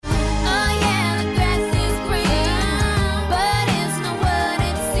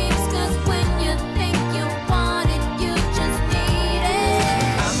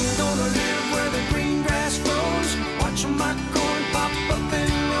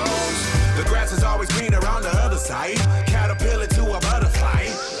sight. Caterpillar to a butterfly.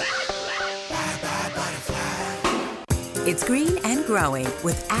 It's Green and Growing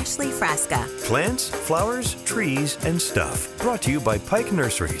with Ashley Frasca Plants, flowers, trees, and stuff. Brought to you by Pike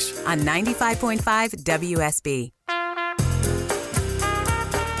Nurseries. on 95.5 WSB.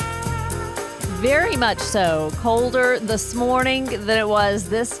 Very much so. Colder this morning than it was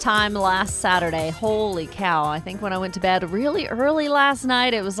this time last Saturday. Holy cow. I think when I went to bed really early last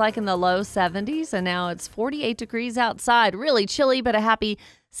night, it was like in the low 70s, and now it's 48 degrees outside. Really chilly, but a happy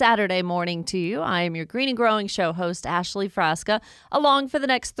Saturday morning to you. I am your Green and Growing show host, Ashley Frasca, along for the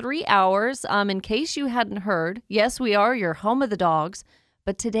next 3 hours. In case you hadn't heard, yes, we are your home of the dogs,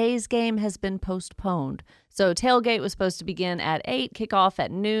 but today's game has been postponed. So tailgate was supposed to begin at 8, kick off at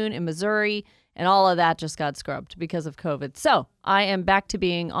noon in Missouri, and all of that just got scrubbed because of COVID. So I am back to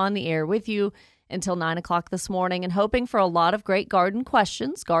being on the air with you until 9 o'clock this morning and hoping for a lot of great garden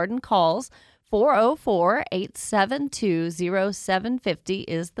questions, garden calls. 404-872-0750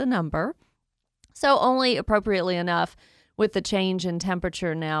 is the number. So only appropriately enough with the change in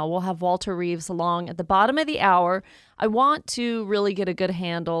temperature now. We'll have Walter Reeves along at the bottom of the hour. I want to really get a good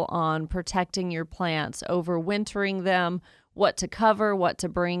handle on protecting your plants, overwintering them, what to cover, what to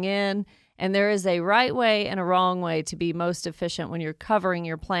bring in. And there is a right way and a wrong way to be most efficient when you're covering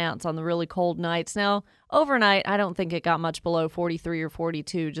your plants on the really cold nights. Now, overnight, I don't think it got much below 43 or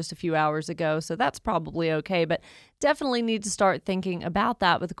 42 just a few hours ago, so that's probably okay. But definitely need to start thinking about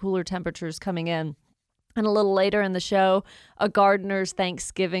that with the cooler temperatures coming in. And a little later in the show, a gardener's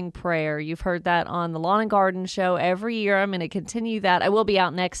Thanksgiving prayer. You've heard that on the Lawn and Garden show every year. I'm going to continue that. I will be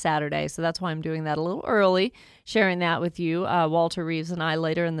out next Saturday, so that's why I'm doing that a little early, sharing that with you, Walter Reeves and I,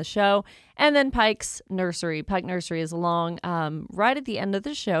 later in the show. And then Pike's Nursery. Pike Nursery is along right at the end of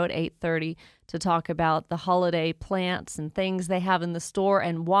the show at 8:30 to talk about the holiday plants and things they have in the store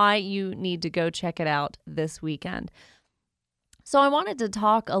and why you need to go check it out this weekend. So I wanted to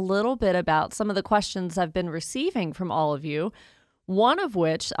talk a little bit about some of the questions I've been receiving from all of you, one of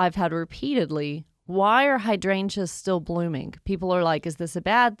which I've had repeatedly. Why are hydrangeas still blooming? People are like, is this a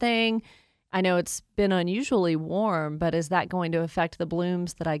bad thing? I know it's been unusually warm, but is that going to affect the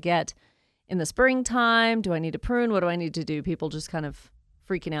blooms that I get in the springtime? Do I need to prune? What do I need to do? People just kind of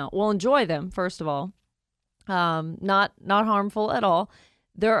freaking out. Well, enjoy them, first of all. Not harmful at all.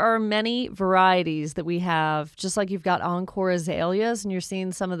 There are many varieties that we have, just like you've got Encore azaleas, and you're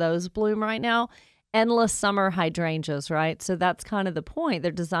seeing some of those bloom right now. Endless summer hydrangeas, right? So that's kind of the point.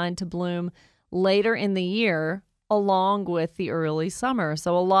 They're designed to bloom later in the year along with the early summer.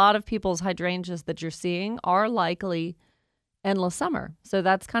 So a lot of people's hydrangeas that you're seeing are likely endless summer. So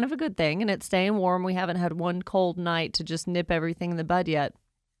that's kind of a good thing, and it's staying warm. We haven't had one cold night to just nip everything in the bud yet.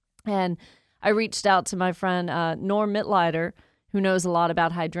 And I reached out to my friend Norm Mitleider, who knows a lot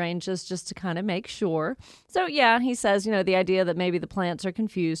about hydrangeas, just to kind of make sure. So yeah, he says, the idea that maybe the plants are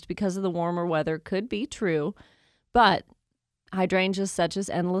confused because of the warmer weather could be true, but hydrangeas such as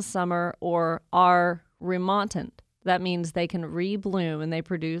endless summer are remontant. That means they can rebloom and they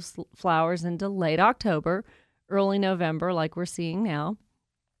produce flowers into late October, early November, like we're seeing now.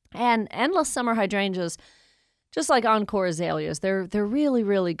 And endless summer hydrangeas, just like Encore azaleas, they're really,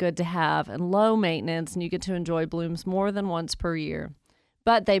 really good to have and low maintenance, and you get to enjoy blooms more than once per year.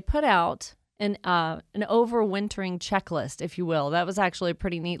 But they put out an overwintering checklist, if you will. That was actually a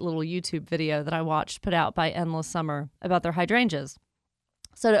pretty neat little YouTube video that I watched put out by Endless Summer about their hydrangeas.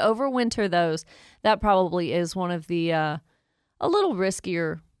 So to overwinter those, that probably is one of the a little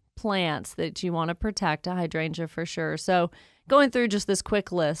riskier plants that you want to protect, a hydrangea for sure. So going through just this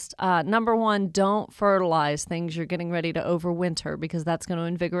quick list, number one, don't fertilize things you're getting ready to overwinter because that's going to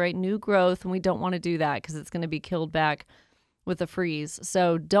invigorate new growth, and we don't want to do that because it's going to be killed back with the freeze.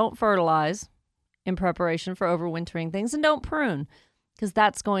 So don't fertilize in preparation for overwintering things, and don't prune because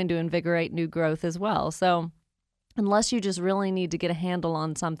that's going to invigorate new growth as well. So unless you just really need to get a handle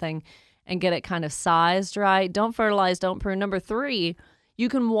on something and get it kind of sized right, don't fertilize, don't prune. Number three, you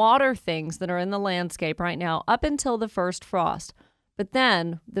can water things that are in the landscape right now up until the first frost. But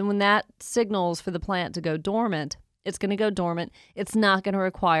then when that signals for the plant to go dormant, it's going to go dormant. It's not going to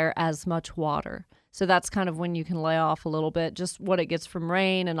require as much water. So that's kind of when you can lay off a little bit. Just what it gets from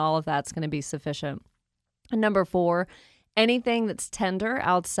rain and all of that's going to be sufficient. And number four, anything that's tender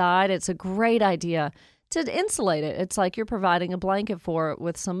outside, it's a great idea to insulate it. It's like you're providing a blanket for it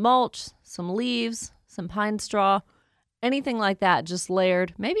with some mulch, some leaves, some pine straw. Anything like that, just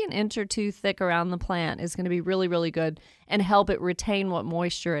layered, maybe an inch or two thick around the plant is going to be really, really good and help it retain what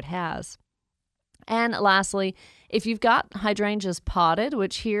moisture it has. And lastly, if you've got hydrangeas potted,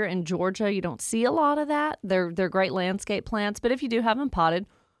 which here in Georgia, you don't see a lot of that. They're great landscape plants, but if you do have them potted,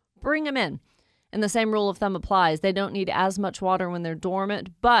 bring them in. And the same rule of thumb applies. They don't need as much water when they're dormant,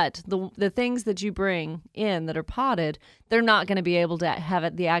 but the things that you bring in that are potted, they're not going to be able to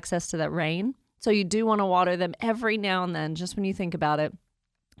have the access to that rain. So you do want to water them every now and then, just when you think about it.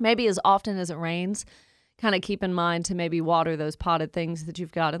 Maybe as often as it rains, kind of keep in mind to maybe water those potted things that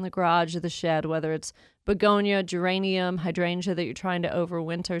you've got in the garage or the shed, whether it's begonia, geranium, hydrangea that you're trying to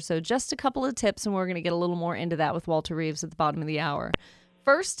overwinter. So just a couple of tips, and we're going to get a little more into that with Walter Reeves at the bottom of the hour.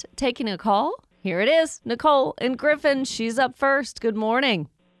 First, taking a call. Here it is. Nicole in Griffin. She's up first. Good morning.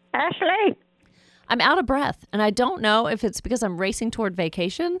 Ashley. I'm out of breath, and I don't know if it's because I'm racing toward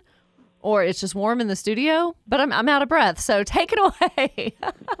vacation or it's just warm in the studio, but I'm out of breath. So take it away.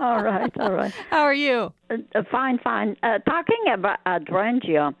 All right. How are you? Fine. Talking about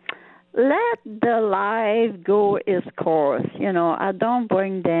hydrangea, let the life go its course. I don't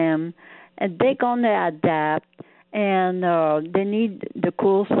bring them, and they're going to adapt. And they need the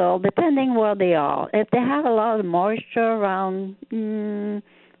cool soil, depending where they are. If they have a lot of moisture around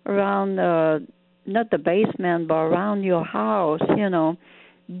not the basement, but around your house,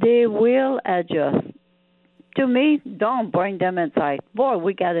 they will adjust. To me, don't bring them inside. Boy,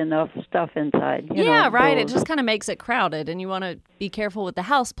 we got enough stuff inside. Yeah, right. It just kind of makes it crowded, and you want to be careful with the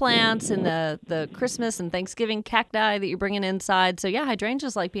house plants and the Christmas and Thanksgiving cacti that you're bringing inside. So, yeah,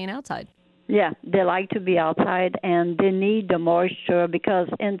 hydrangeas like being outside. Yeah, they like to be outside, and they need the moisture because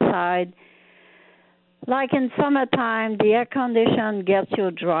inside, like in summertime, the air condition gets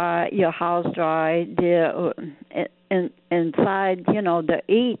your house dry. Inside, the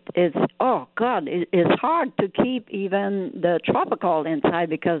heat is, it's hard to keep even the tropical inside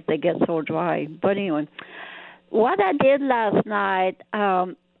because they get so dry. But anyway, what I did last night,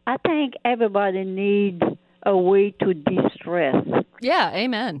 I think everybody needs a way to de-stress. Yeah,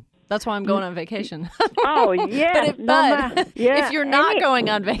 amen. That's why I'm going on vacation. Oh, yeah. If you're not going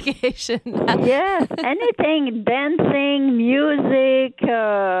on vacation. Yes, anything, dancing, music,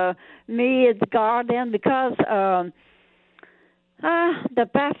 me, it's garden, because the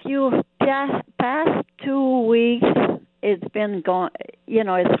past 2 weeks, it's been going,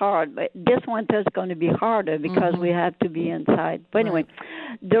 it's hard. But this winter's going to be harder because we have to be inside. But anyway,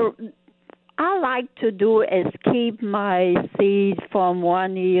 I like to do is keep my seeds from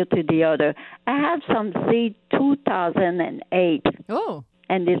one year to the other. I have some seed 2008. Oh.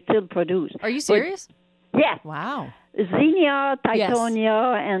 And they still produce. Are you serious? Yeah. Wow. Zinnia,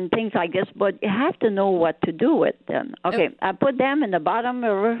 Titonia, and things like this, but you have to know what to do with them. Okay, I put them in the bottom of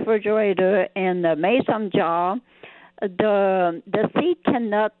the refrigerator in the mason jar. The seed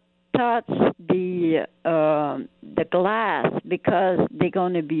cannot touch the glass because they're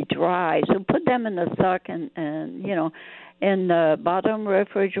going to be dry. So put them in the sock and in the bottom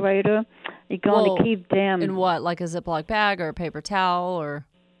refrigerator. You're going to keep them in what, like a Ziploc bag or a paper towel or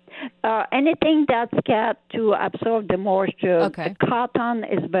anything that's got to absorb the moisture. Okay. Cotton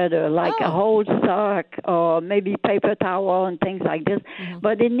is better, like a whole sock or maybe paper towel and things like this.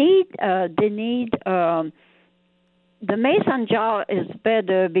 But they need the mason jar is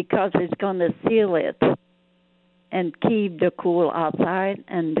better because it's going to seal it and keep the cool outside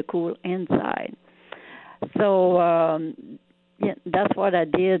and the cool inside. So that's what I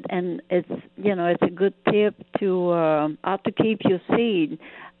did, and it's a good tip to how to keep your seed.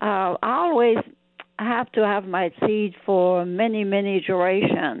 I always have to have my seed for many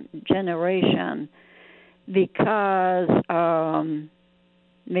generation because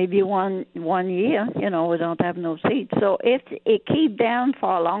maybe one year, we don't have no seed. So if it keep them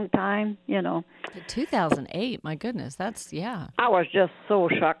for a long time, 2008, my goodness, that's, yeah. I was just so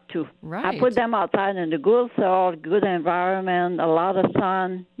shocked too. Right. I put them outside in the good soil, good environment, a lot of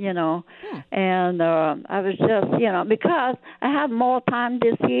sun, and I was just, because I have more time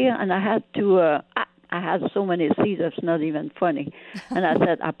this year, and I had to, I had so many seeds, it's not even funny. And I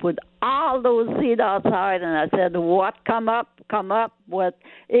said, I put all those seeds outside, and I said, what come up with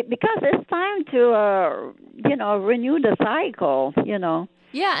it, because it's time to, renew the cycle,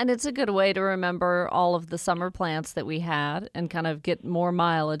 Yeah, and it's a good way to remember all of the summer plants that we had and kind of get more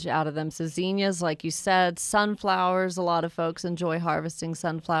mileage out of them. So zinnias, like you said, sunflowers, a lot of folks enjoy harvesting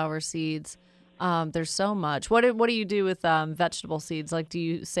sunflower seeds. There's so much. What do you do with vegetable seeds? Like, do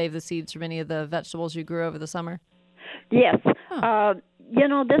you save the seeds from any of the vegetables you grew over the summer? Yes. This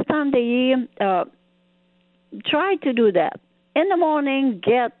time of the year, try to do that. In the morning,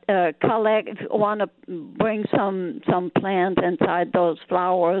 collect, if you want to bring some plants inside those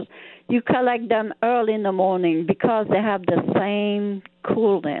flowers, you collect them early in the morning because they have the same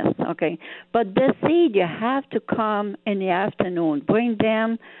coolness, okay? But the seed, you have to come in the afternoon. Bring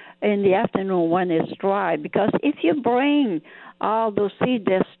them in the afternoon when it's dry, because if you bring all those seeds,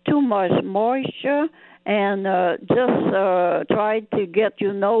 there's too much moisture, and just try to get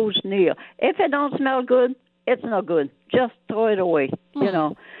your nose near. If it don't smell good, it's not good. Just throw it away, you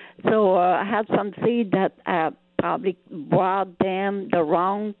know. So I had some seed that probably brought them the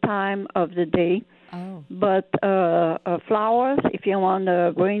wrong time of the day. Oh. But flowers, if you want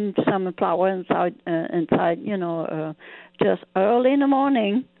to bring some flower inside, you know, just early in the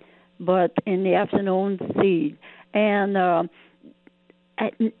morning, but in the afternoon, seed. And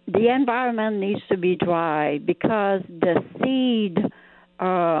the environment needs to be dry because the seed,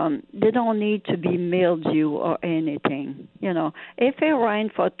 they don't need to be mildew or anything. You know, if it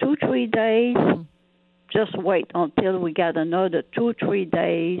rains for 2-3 days, just wait until we get another 2-3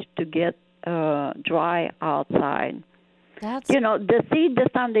 days to get dry outside. You know, the seed this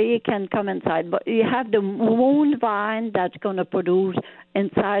time of the year can come inside, but you have the moon vine that's going to produce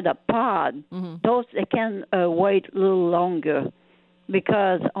inside a pod. Those, they can wait a little longer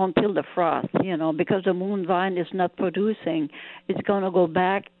because until the frost, you know, because the moon vine is not producing. It's going to go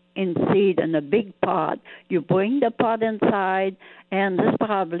back in seed in a big pot. You bring the pot inside, and there's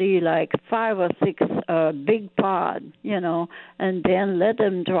probably like 5 or 6 big pod, you know, and then let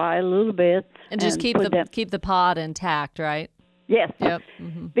them dry a little bit. And just keep the pod intact, right? Yes. Yep.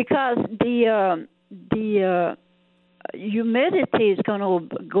 Because the humidity is going to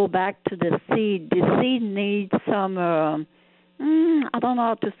go back to the seed. The seed needs some. I don't know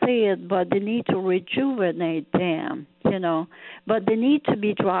how to say it, but they need to rejuvenate them, you know. But they need to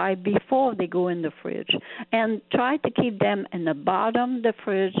be dry before they go in the fridge. And try to keep them in the bottom of the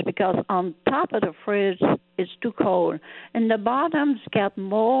fridge because on top of the fridge, it's too cold. And the bottoms get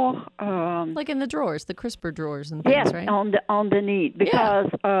more... like in the drawers, the crisper drawers and things, right? Yes, underneath because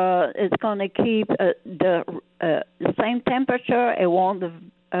it's going to keep the same temperature. It won't...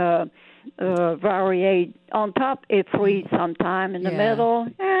 variate. On top, it freezes sometime in the middle,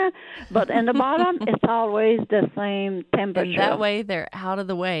 but in the bottom, it's always the same temperature. And that way, they're out of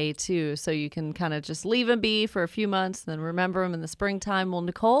the way, too, so you can kind of just leave them be for a few months, then remember them in the springtime. Well,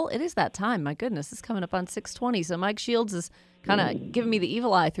 Nicole, it is that time. My goodness, it's coming up on 6:20, so Mike Shields is kind of giving me the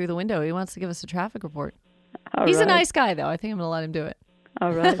evil eye through the window. He wants to give us a traffic report. He's a nice guy, though. I think I'm going to let him do it.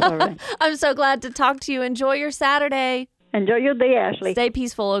 All right. I'm so glad to talk to you. Enjoy your Saturday. Enjoy your day, Ashley. Stay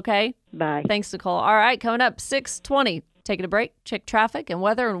peaceful, okay? Bye. Thanks, Nicole. All right, coming up, 6:20. Taking a break, check traffic and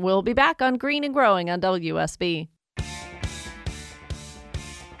weather, and we'll be back on Green and Growing on WSB.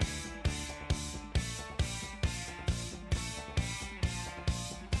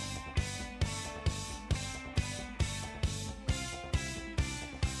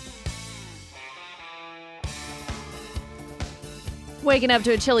 Waking up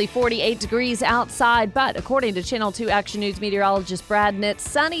to a chilly 48 degrees outside, but according to Channel 2 Action News meteorologist Brad Nitz,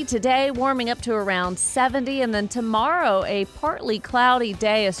 sunny today, warming up to around 70, and then tomorrow a partly cloudy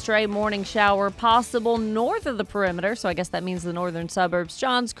day, a stray morning shower possible north of the perimeter, so I guess that means the northern suburbs,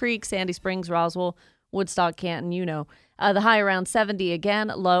 Johns Creek, Sandy Springs, Roswell, Woodstock, Canton, you know. The high around 70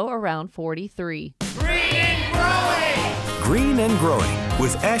 again, low around 43. Green and Growing! Green and Growing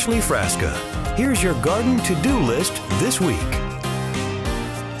with Ashley Frasca. Here's your garden to-do list this week.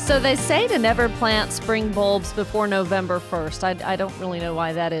 So they say to never plant spring bulbs before November 1st. I don't really know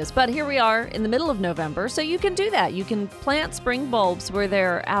why that is. But here we are in the middle of November, so you can do that. You can plant spring bulbs where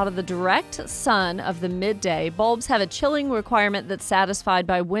they're out of the direct sun of the midday. Bulbs have a chilling requirement that's satisfied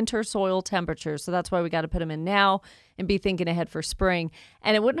by winter soil temperatures, so that's why we got to put them in now and be thinking ahead for spring.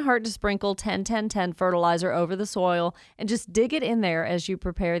 And it wouldn't hurt to sprinkle 10-10-10 fertilizer over the soil and just dig it in there as you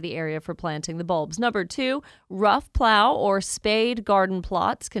prepare the area for planting the bulbs. Number 2, rough plow or spade garden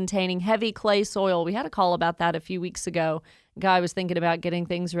plots containing heavy clay soil. We had a call about that a few weeks ago. A guy was thinking about getting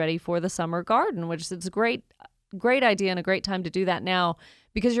things ready for the summer garden, which is a great idea and a great time to do that now,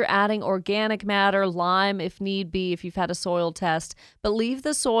 because you're adding organic matter, lime if need be, if you've had a soil test. But leave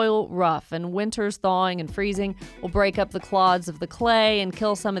the soil rough, and winter's thawing and freezing will break up the clods of the clay and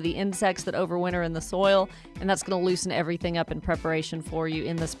kill some of the insects that overwinter in the soil, and that's going to loosen everything up in preparation for you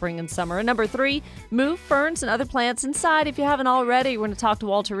in the spring and summer. And number 3, move ferns and other plants inside if you haven't already. We're going to talk to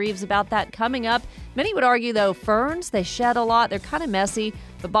Walter Reeves about that coming up. Many would argue, though, ferns, they shed a lot. They're kind of messy.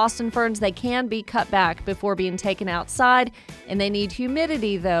 But Boston ferns, they can be cut back before being taken outside, and they need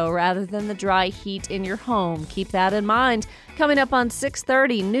humidity, though, rather than the dry heat in your home. Keep that in mind. Coming up on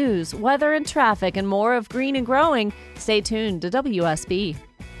 6:30, news, weather, and traffic, and more of Green and Growing. Stay tuned to WSB.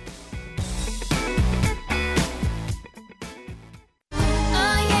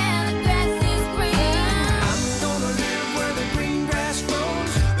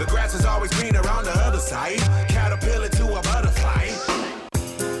 Caterpillar to a butterfly.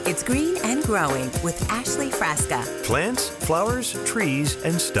 It's Green and Growing with Ashley Frasca Plants, flowers, trees,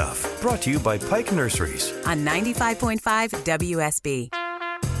 and stuff. Brought to you by Pike Nurseries. on 95.5 WSB.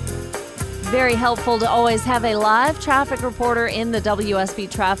 Very helpful to always have a live traffic reporter in the WSB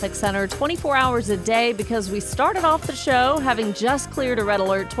Traffic Center 24 hours a day, because we started off the show having just cleared a red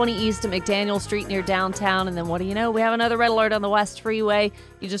alert 20 east at McDaniel Street near downtown. And then what do you know? We have another red alert on the West Freeway.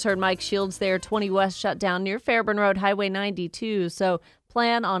 You just heard Mike Shields there. 20 West shut down near Fairburn Road, Highway 92. So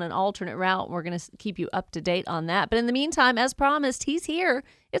plan on an alternate route. We're going to keep you up to date on that. But in the meantime, as promised, he's here.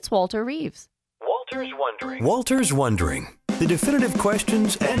 It's Walter Reeves. Walter's Wondering. Walter's Wondering. The definitive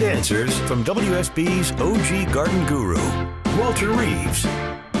questions and answers from WSB's OG garden guru, Walter Reeves.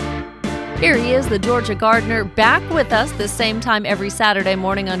 Here he is, the Georgia gardener, back with us this same time every Saturday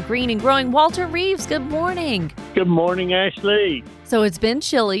morning on Green and Growing. Walter Reeves, good morning. Good morning, Ashley. So it's been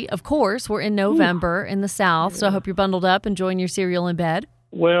chilly, of course. We're in November in the South, so I hope you're bundled up, enjoying your cereal in bed.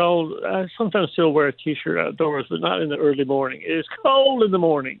 Well, I sometimes still wear a T-shirt outdoors, but not in the early morning. It is cold in the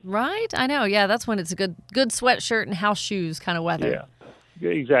morning. Right? I know. Yeah, that's when it's a good sweatshirt and house shoes kind of weather. Yeah,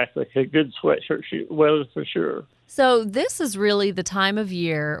 exactly. A good sweatshirt weather for sure. So this is really the time of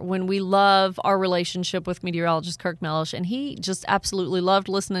year when we love our relationship with meteorologist Kirk Mellish, and he just absolutely loved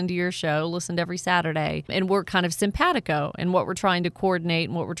listening to your show, listened every Saturday, and we're kind of simpatico in what we're trying to coordinate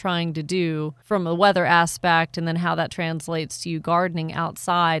and what we're trying to do from a weather aspect, and then how that translates to you gardening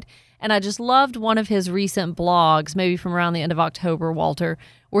outside. And I just loved one of his recent blogs, maybe from around the end of October, Walter,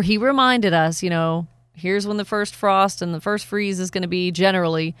 where he reminded us, here's when the first frost and the first freeze is going to be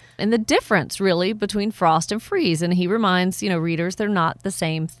generally, and the difference really between frost and freeze. And he reminds, readers, they're not the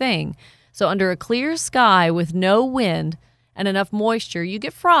same thing. So under a clear sky with no wind and enough moisture, you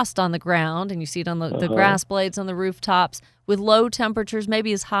get frost on the ground, and you see it on the grass blades on the rooftops with low temperatures,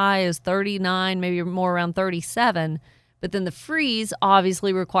 maybe as high as 39, maybe more around 37. But then the freeze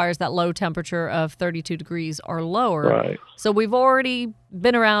obviously requires that low temperature of 32 degrees or lower. Right. So we've already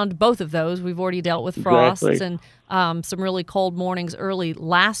been around both of those. We've already dealt with frosts and some really cold mornings early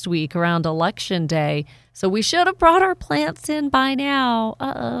last week around Election Day. So we should have brought our plants in by now.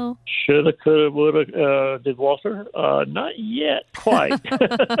 Uh-oh. Shoulda, coulda, woulda. Did Walter? Not yet, quite.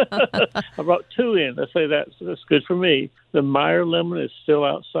 I brought two in. Let's say that's good for me. The Meyer lemon is still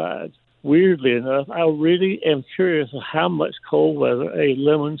outside. Weirdly enough, I really am curious how much cold weather a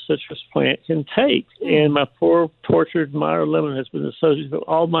lemon citrus plant can take. And my poor tortured Meyer lemon has been associated with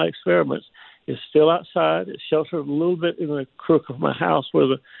all my experiments. It's still outside. It's sheltered a little bit in the crook of my house where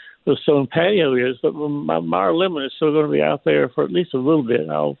the stone patio is. But my Meyer lemon is still going to be out there for at least a little bit.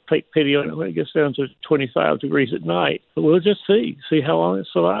 I'll take pity on it when it gets down to 25 degrees at night. But we'll just see how long it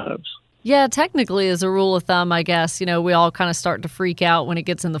survives. Yeah, technically, as a rule of thumb, I guess, we all kind of start to freak out when it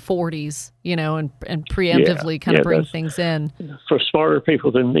gets in the 40s, and preemptively kind of bring things in. For smarter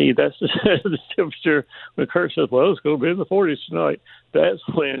people than me, that's the temperature. When Kurt says, well, it's going to be in the 40s tonight, that's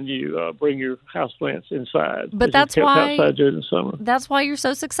when you bring your houseplants inside. But that's why outside during the summer. That's why you're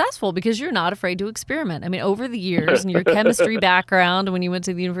so successful, because you're not afraid to experiment. I mean, over the years and your chemistry background, when you went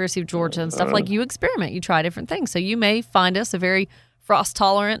to the University of Georgia and stuff, you experiment, you try different things. So you may find us a very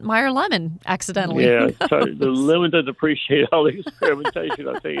frost-tolerant Meyer lemon accidentally. Yeah, the lemon doesn't appreciate all the experimentation,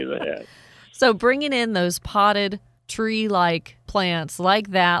 I'll tell you that. So bringing in those potted tree-like plants like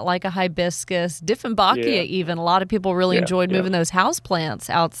that, like a hibiscus, Dieffenbachia even. A lot of people really enjoyed moving those house plants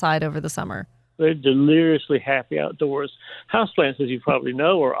outside over the summer. They're deliriously happy outdoors. Houseplants, as you probably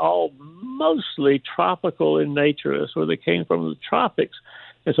know, are all mostly tropical in nature. That's where they came from, the tropics.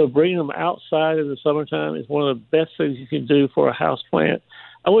 And so bringing them outside in the summertime is one of the best things you can do for a house plant.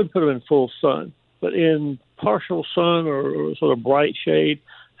 I wouldn't put them in full sun, but in partial sun or sort of bright shade,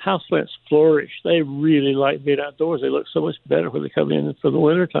 houseplants flourish. They really like being outdoors. They look so much better when they come in for the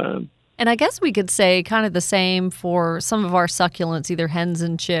wintertime. And I guess we could say kind of the same for some of our succulents, either hens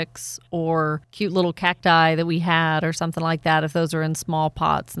and chicks or cute little cacti that we had or something like that, if those are in small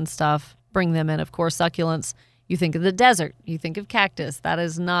pots and stuff. Bring them in. Of course, succulents. You think of the desert. You think of cactus. That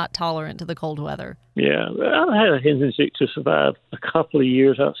is not tolerant to the cold weather. Yeah. I had a hens and chick to survive a couple of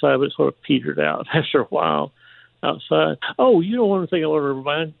years outside, but it sort of petered out after a while outside. Oh, one thing I want to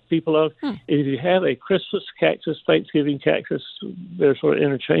remind people of is if you have a Christmas cactus, Thanksgiving cactus, they're sort of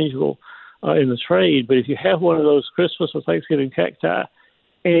interchangeable in the trade. But if you have one of those Christmas or Thanksgiving cacti,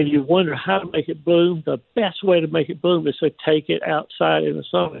 and you wonder how to make it bloom, the best way to make it bloom is to take it outside in the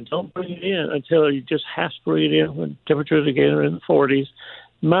summer. Don't bring it in until you just have to bring it in when temperatures again are in the 40s.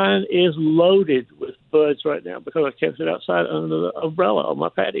 Mine is loaded with buds right now because I kept it outside under the umbrella on my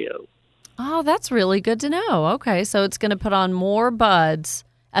patio. Oh, that's really good to know. Okay, so it's going to put on more buds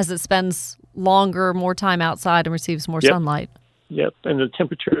as it spends more time outside and receives more sunlight. Yep, and the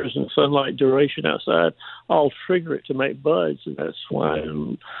temperatures and sunlight duration outside all trigger it to make buds, and that's why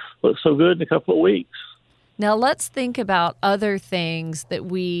it looks so good in a couple of weeks. Now let's think about other things that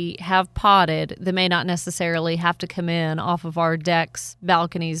we have potted that may not necessarily have to come in off of our decks,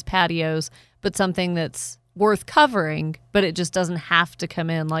 balconies, patios, but something that's worth covering, but it just doesn't have to come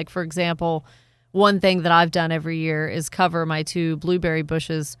in. Like, for example, one thing that I've done every year is cover my 2 blueberry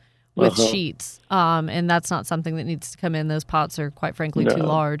bushes with sheets, and that's not something that needs to come in. Those pots are, quite frankly, too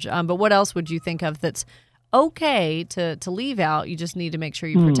large. But what else would you think of that's okay to leave out? You just need to make sure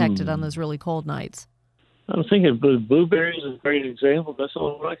you protect it on those really cold nights. I'm thinking blueberries is a great example. That's the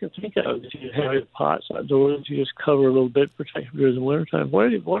only one I can think of. If you have pots outdoors, you just cover a little bit, protect them during the wintertime.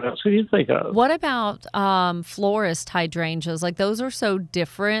 What else can you think of? What about florist hydrangeas? Like, those are so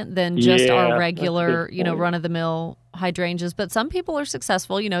different than just our regular, run-of-the-mill hydrangeas. But some people are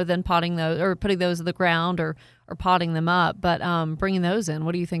successful, then potting those or putting those in the ground or potting them up. But bringing those in,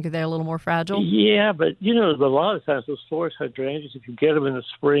 what do you think? Are they a little more fragile? Yeah, but, a lot of times those florist hydrangeas, if you get them in the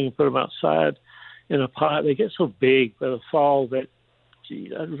spring and put them outside in a pot, they get so big by the fall that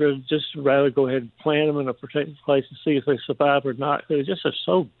I'd just rather go ahead and plant them in a protected place and see if they survive or not. They just are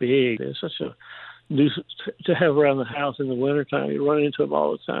so big. They're such a nuisance to have around the house in the wintertime. You run into them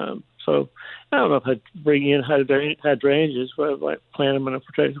all the time. So I don't know if I'd bring in hydrangeas, but I'd like plant them in a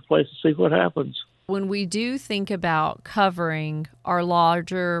protected place and see what happens. When we do think about covering our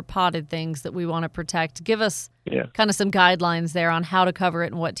larger potted things that we want to protect, give us kind of some guidelines there on how to cover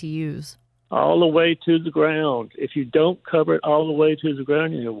it and what to use. All the way to the ground. If you don't cover it all the way to the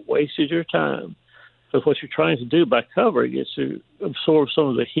ground, you've wasted your time. Because what you're trying to do by covering is to absorb some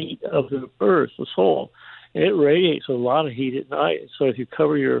of the heat of the earth, the soil. And it radiates a lot of heat at night. So if you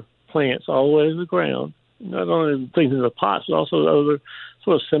cover your plants all the way to the ground, not only things in the pots, but also other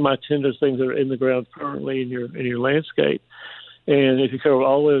sort of semi-tender things that are in the ground currently in your landscape. And if you cover it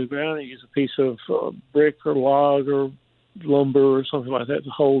all the way to the ground, you use a piece of brick or log or lumber or something like that to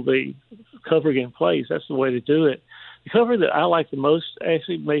hold the covering in place. That's the way to do it. The cover that I like the most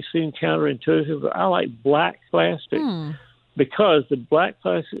actually may seem counterintuitive, but I like black plastic because the black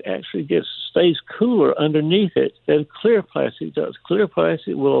plastic actually stays cooler underneath it than clear plastic does. Clear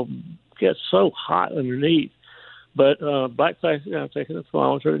plastic will get so hot underneath, but black plastic, I've taken a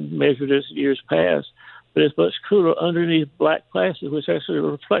thermometer and measured this in years past, but it's much cooler underneath black plastic, which actually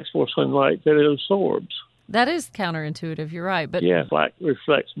reflects more sunlight than it absorbs. That is counterintuitive. You're right. But yeah, black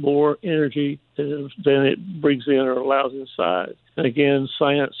reflects more energy than it brings in or allows inside. And again,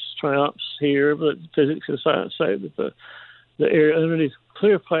 science triumphs here, but physics and science say that the area underneath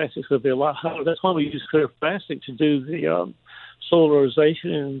clear plastic will be a lot hotter. That's why we use clear plastic to do the solarization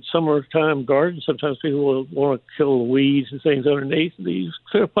in summertime gardens. Sometimes people will want to kill the weeds and things underneath. They use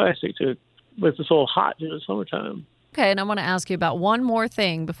clear plastic to make the soil hot during the summertime. Okay, and I want to ask you about one more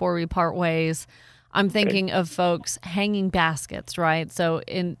thing before we part ways. I'm thinking of folks hanging baskets, right? So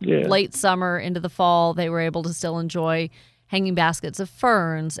in late summer into the fall, they were able to still enjoy hanging baskets of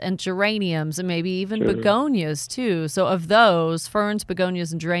ferns and geraniums and maybe even begonias too. So of those, ferns,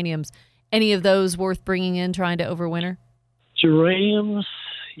 begonias, and geraniums, any of those worth bringing in trying to overwinter? Geraniums,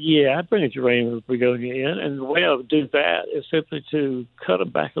 yeah, I'd bring a geranium or begonia in. And the way I would do that is simply to cut them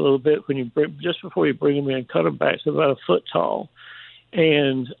back a little bit just before you bring them in, cut them back to about a foot tall.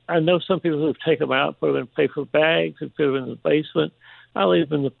 And I know some people who take them out, put them in paper bags, and put them in the basement. I leave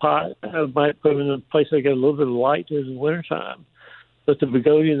them in the pot. I might put them in a place they get a little bit of light during the wintertime. But the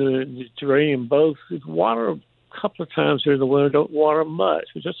begonia and the geranium both, water a couple of times during the winter. Don't water much,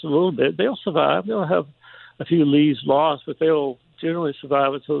 but just a little bit. They'll survive. They'll have a few leaves lost, but they'll generally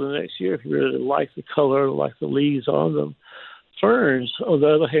survive until the next year if you really like the color, like the leaves on them. Ferns, on the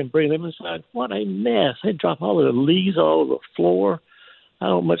other hand, bring them inside. What a mess. They drop all the leaves all over the floor. I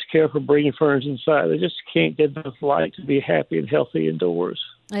don't much care for bringing ferns inside. They just can't get enough light to be happy and healthy indoors.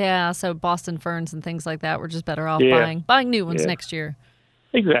 Yeah, so Boston ferns and things like that, we're just better off buying new ones next year.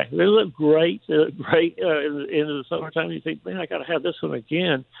 Exactly. They look great. They look great in the end of the summertime. You think, man, I got to have this one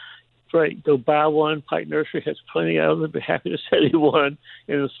again. Great. Go buy one. Pike Nursery has plenty of them. Be happy to sell you one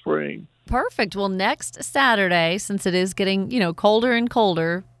in the spring. Perfect. Well, next Saturday, since it is getting, colder and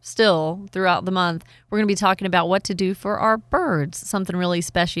colder still throughout the month, we're going to be talking about what to do for our birds, something really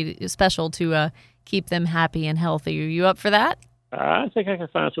special to keep them happy and healthy. Are you up for that? I think I can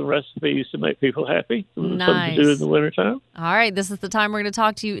find some recipes to make people happy. Nice. Something to do in the wintertime. All right. This is the time we're going to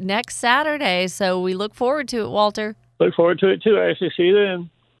talk to you next Saturday, so we look forward to it, Walter. Look forward to it, too, Ashley. See you then.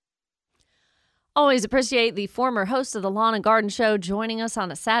 Always appreciate the former host of the Lawn and Garden Show joining us on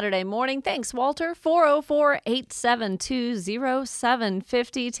a Saturday morning. Thanks, Walter.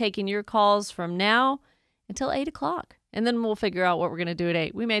 404-872-0750, taking your calls from now until 8 o'clock. and then we'll figure out what we're going to do at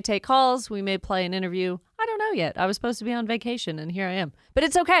 8. We may take calls. We may play an interview. I don't know yet. I was supposed to be on vacation, and here I am. But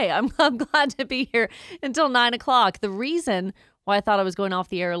it's okay. I'm glad to be here until 9 o'clock. The reason why I thought I was going off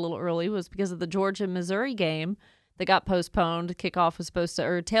the air a little early was because of the Georgia-Missouri game that got postponed.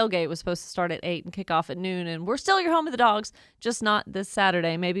 Tailgate was supposed to start at 8 and kick off at noon. And we're still your home of the Dogs, just not this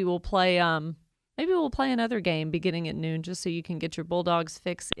Saturday. Maybe we'll play another game beginning at noon just so you can get your Bulldogs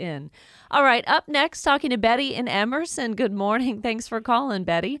fix in. All right, up next, talking to Betty in Emerson. Good morning. Thanks for calling,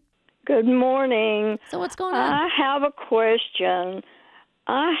 Betty. Good morning. So what's going on? I have a question.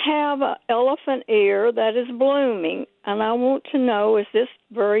 I have an elephant ear that is blooming, and I want to know, is this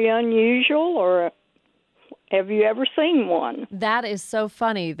very unusual, or have you ever seen one? That is so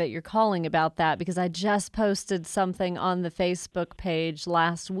funny that you're calling about that, because I just posted something on the Facebook page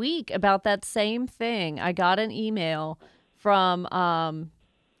last week about that same thing. I got an email from,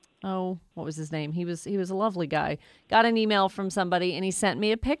 what was his name? He was a lovely guy. Got an email from somebody, and he sent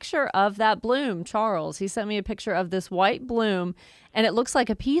me a picture of that bloom, Charles. He sent me a picture of this white bloom, and it looks like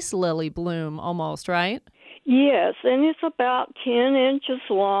a peace lily bloom almost, right? Yes, and it's about 10 inches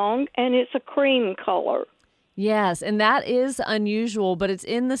long, and it's a cream color. Yes, and that is unusual, but it's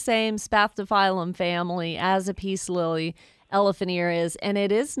in the same Spathiphyllum family as a peace lily, elephant ear is, and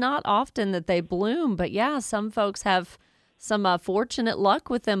it is not often that they bloom, but yeah, some folks have some fortunate luck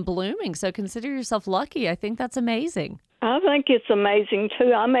with them blooming, so consider yourself lucky. I think that's amazing. I think it's amazing,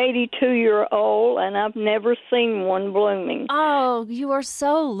 too. I'm 82-year-old, and I've never seen one blooming. Oh, you are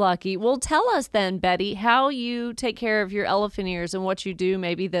so lucky. Well, tell us then, Betty, how you take care of your elephant ears and what you do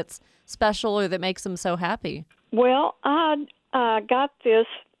maybe that's special or that makes them so happy. Well, I got this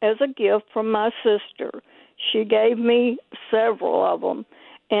as a gift from my sister. She gave me several of them,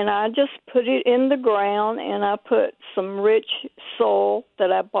 and I just put it in the ground, and I put some rich soil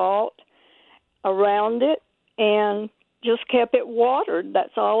that I bought around it and just kept it watered.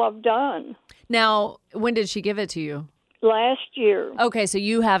 That's all I've done. Now, when did she give it to you? Last year. Okay, so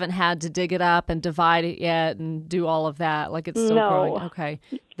you haven't had to dig it up and divide it yet and do all of that. Like it's still growing. Okay.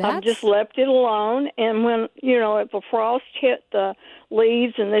 I've just left it alone. And when, if a frost hit the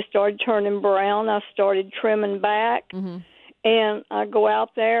leaves and they started turning brown, I started trimming back. Mm-hmm. And I go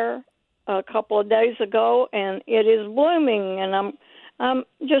out there a couple of days ago, and it is blooming, and I'm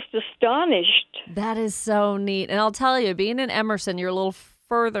just astonished. That is so neat. And I'll tell you, being in Emerson, you're a little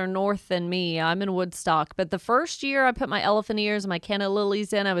further north than me. I'm in Woodstock. But the first year I put my elephant ears and my canna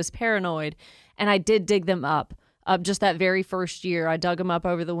lilies in, I was paranoid, and I did dig them up. Just that very first year, I dug them up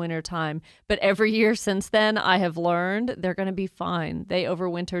over the winter time. But every year since then, I have learned they're going to be fine. They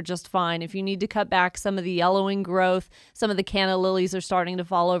overwinter just fine. If you need to cut back some of the yellowing growth, some of the canna lilies are starting to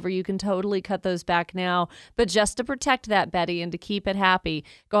fall over, you can totally cut those back now. But just to protect that, Betty, and to keep it happy,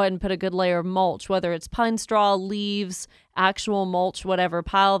 go ahead and put a good layer of mulch, whether it's pine straw, leaves, actual mulch, whatever.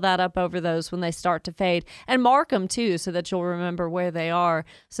 Pile that up over those when they start to fade. And mark them, too, so that you'll remember where they are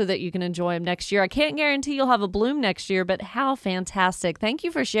so that you can enjoy them next year. I can't guarantee you'll have a bloom next year, but how fantastic. Thank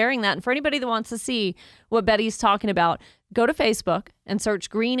you for sharing that. And for anybody that wants to see what Betty's talking about, go to Facebook and search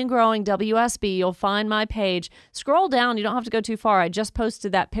Green and Growing WSB. You'll find my page. Scroll down. You don't have to go too far. I just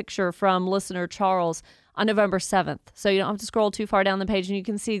posted that picture from listener Charles on November 7th. So you don't have to scroll too far down the page, and you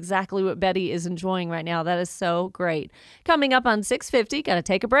can see exactly what Betty is enjoying right now. That is so great. Coming up on 6:50, got to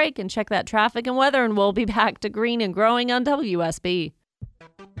take a break and check that traffic and weather, and we'll be back to Green and Growing on WSB.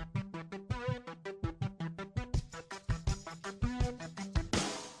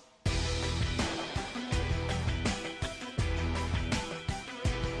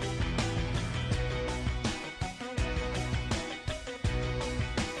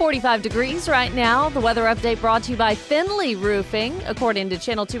 .45 degrees right now. The weather update brought to you by Finley Roofing. According to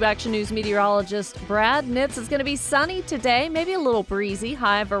Channel 2 Action News meteorologist Brad Nitz, it's going to be sunny today, maybe a little breezy,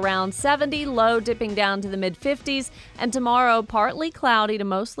 high of around 70, low dipping down to the mid-50s. And tomorrow, partly cloudy to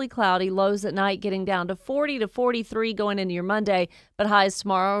mostly cloudy, lows at night getting down to 40 to 43 going into your Monday, but highs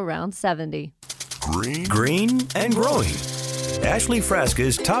tomorrow around 70. Green and Growing. Ashley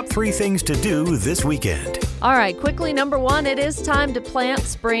Frasca's top 3 things to do this weekend. All right, quickly, number 1, it is time to plant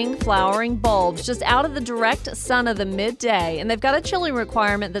spring flowering bulbs just out of the direct sun of the midday. And they've got a chilling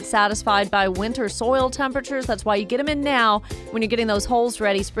requirement that's satisfied by winter soil temperatures. That's why you get them in now. When you're getting those holes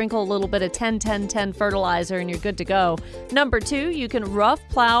ready, sprinkle a little bit of 10-10-10 fertilizer and you're good to go. Number 2, you can rough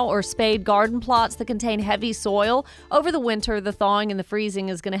plow or spade garden plots that contain heavy soil. Over the winter, the thawing and the freezing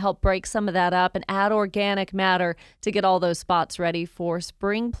is going to help break some of that up and add organic matter to get all those spots ready for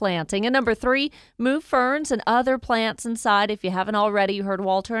spring planting. And number 3, move ferns ferns and other plants inside. If you haven't already, you heard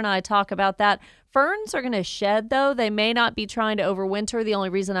Walter and I talk about that. Ferns are going to shed, though. They may not be trying to overwinter. The only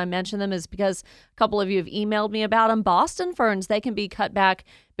reason I mention them is because a couple of you have emailed me about them. Boston ferns, they can be cut back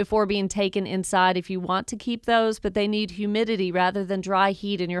before being taken inside if you want to keep those, but they need humidity rather than dry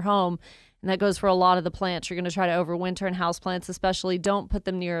heat in your home. And that goes for a lot of the plants you're going to try to overwinter, and houseplants especially. Don't put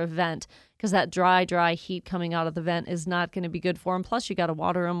them near a vent because that dry heat coming out of the vent is not going to be good for them. Plus, you got to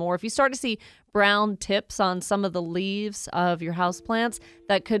water them more. If you start to see brown tips on some of the leaves of your houseplants,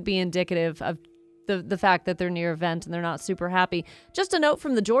 that could be indicative of the fact that they're near a vent and they're not super happy. Just a note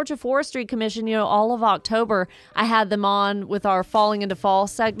from the Georgia Forestry Commission, all of October, I had them on with our Falling into Fall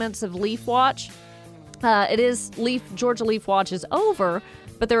segments of Leaf Watch. Georgia Leaf Watch is over,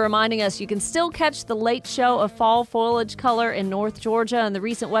 but they're reminding us you can still catch the late show of fall foliage color in North Georgia, and the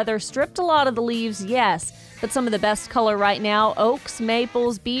recent weather stripped a lot of the leaves, yes, but some of the best color right now, oaks,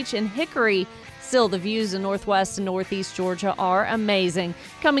 maples, beech, and hickory. Still, the views in Northwest and Northeast Georgia are amazing.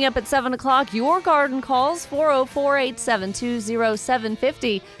 Coming up at 7 o'clock, your garden calls,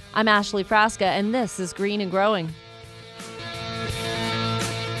 404-872-0750. I'm Ashley Frasca, and this is Green and Growing.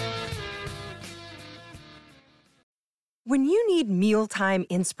 When you need mealtime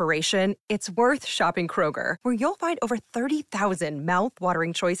inspiration, it's worth shopping Kroger, where you'll find over 30,000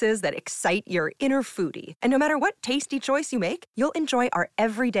 mouth-watering choices that excite your inner foodie. And no matter what tasty choice you make, you'll enjoy our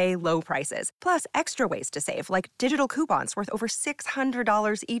everyday low prices, plus extra ways to save, like digital coupons worth over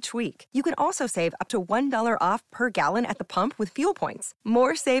 $600 each week. You can also save up to $1 off per gallon at the pump with fuel points.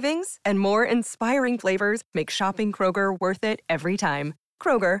 More savings and more inspiring flavors make shopping Kroger worth it every time.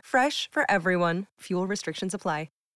 Kroger, fresh for everyone. Fuel restrictions apply.